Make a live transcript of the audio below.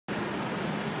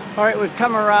All right, we've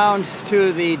come around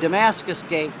to the Damascus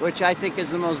Gate, which I think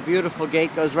is the most beautiful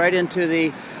gate. Goes right into the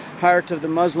heart of the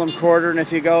Muslim quarter, and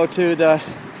if you go to the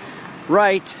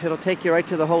right, it'll take you right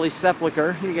to the Holy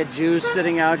Sepulchre. You get Jews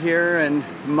sitting out here and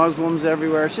Muslims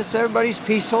everywhere. It's just everybody's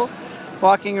peaceful,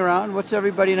 walking around. What's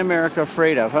everybody in America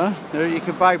afraid of, huh? You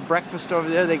could buy breakfast over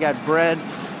there. They got bread.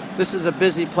 This is a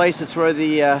busy place. It's where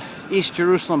the East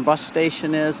Jerusalem bus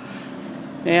station is.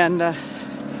 And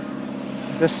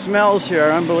the smells here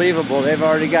are unbelievable. They've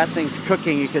already got things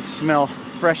cooking. You could smell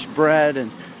fresh bread,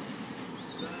 and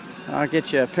I'll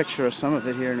get you a picture of some of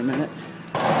it here in a minute.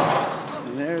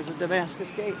 And there's the Damascus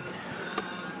Gate.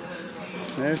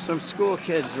 There's some school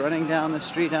kids running down the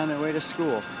street on their way to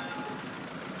school.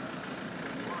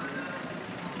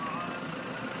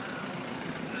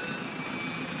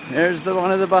 There's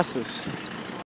one of the buses.